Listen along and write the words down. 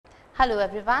Hello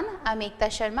everyone, I am Ekta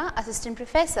Sharma, Assistant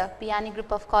Professor, Piani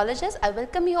Group of Colleges. I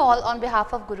welcome you all on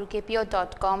behalf of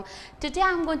GuruKPO.com. Today I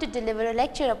am going to deliver a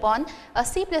lecture upon a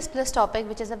C++ topic,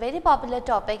 which is a very popular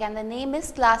topic, and the name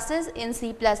is classes in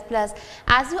C++.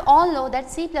 As you all know that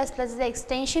C++ is the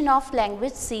extension of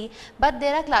language C, but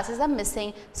there are classes are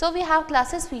missing. So we have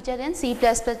classes featured in C++,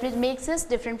 which makes us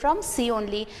different from C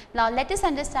only. Now let us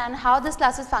understand how this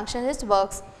classes function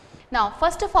works. Now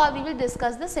first of all we will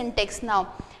discuss the syntax.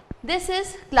 Now this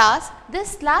is class.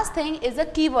 This last thing is a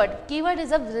keyword. Keyword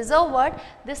is a reserved word.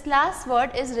 This last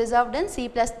word is reserved in C++.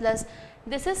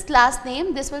 This is class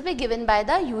name. This will be given by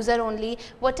the user only.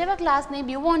 Whatever class name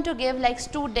you want to give, like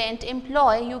student,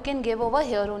 employee, you can give over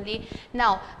here only.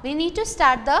 Now we need to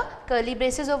start the curly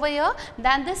braces over here.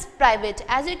 Then this private.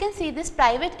 As you can see, this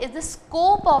private is the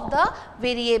scope of the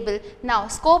variable. Now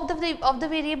scope of the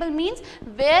variable means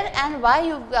where and why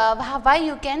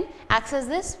you can access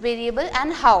this variable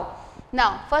and how.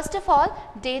 Now first of all,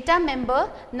 data member.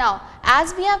 Now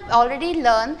as we have already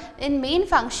learned, in main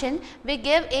function we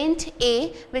give int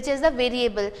a, which is the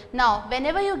variable. Now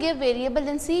whenever you give variable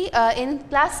in C in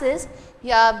classes,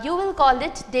 you will call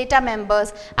it data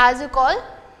members, as you call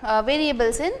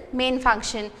variables in main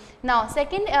function. Now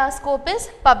second scope is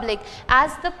public.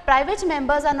 As the private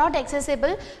members are not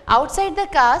accessible outside the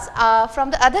class from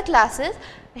the other classes,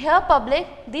 here public,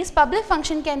 these public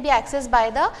function can be accessed by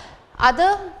the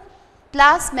other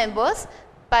class members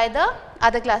by the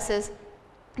other classes.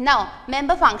 Now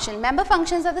member function. Member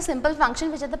functions are the simple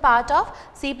function which are the part of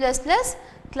C++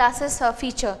 classes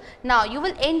feature. Now you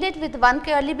will end it with one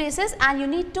curly braces and you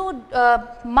need to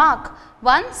mark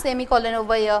one semicolon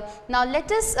over here. Now let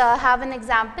us have an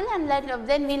example and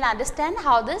then we will understand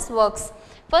how this works.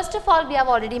 First of all, we have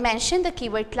already mentioned the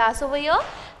keyword class over here.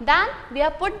 Then we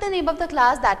have put the name of the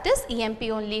class, that is EMP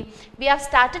only. We have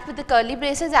started with the curly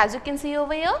braces, as you can see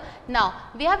over here. Now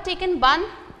we have taken one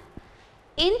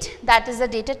int, that is the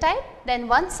data type, then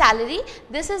one salary,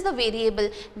 this is the variable.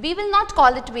 We will not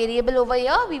call it variable over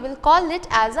here, we will call it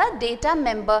as a data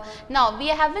member. Now we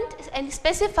haven't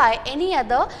specified any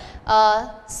other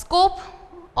scope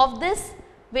of this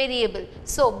variable.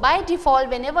 So by default,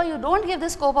 whenever you don't give the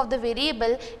scope of the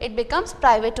variable, it becomes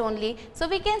private only. So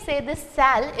we can say this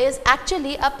sal is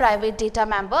actually a private data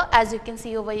member, as you can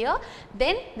see over here.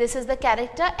 Then this is the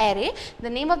character array. The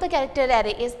name of the character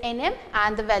array is nm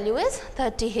and the value is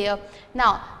 30 here.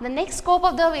 Now the next scope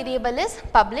of the variable is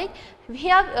public.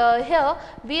 Here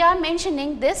we are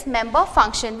mentioning this member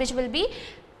function, which will be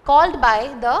called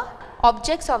by the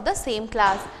objects of the same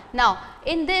class. Now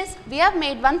in this we have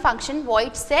made one function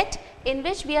void set, in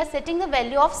which we are setting the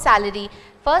value of salary.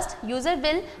 First user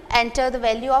will enter the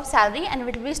value of salary and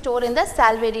it will be stored in the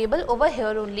sal variable over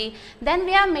here only. Then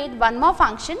we have made one more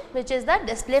function, which is the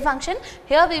display function.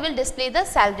 Here we will display the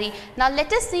salary. Now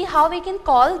let us see how we can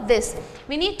call this.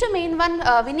 We need to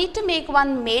make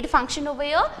one made function over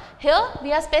here. Here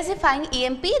we are specifying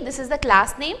EMP, this is the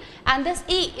class name, and this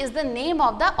E is the name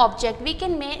of the object. We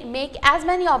can make as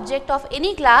many objects of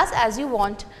any class as you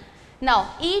want.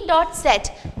 Now E.set,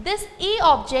 this E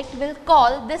object will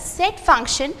call this set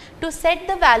function to set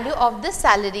the value of this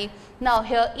salary. Now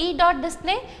here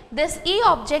E.display, this E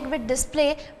object will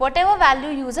display whatever value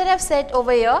user have set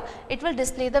over here, it will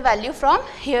display the value from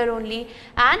here only.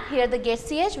 And here the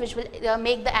getch, which will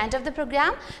make the end of the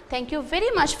program. Thank you very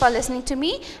much for listening to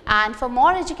me, and for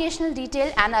more educational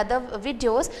detail and other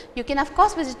videos, you can of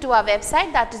course visit to our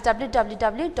website, that is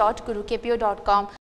www.gurukpo.com.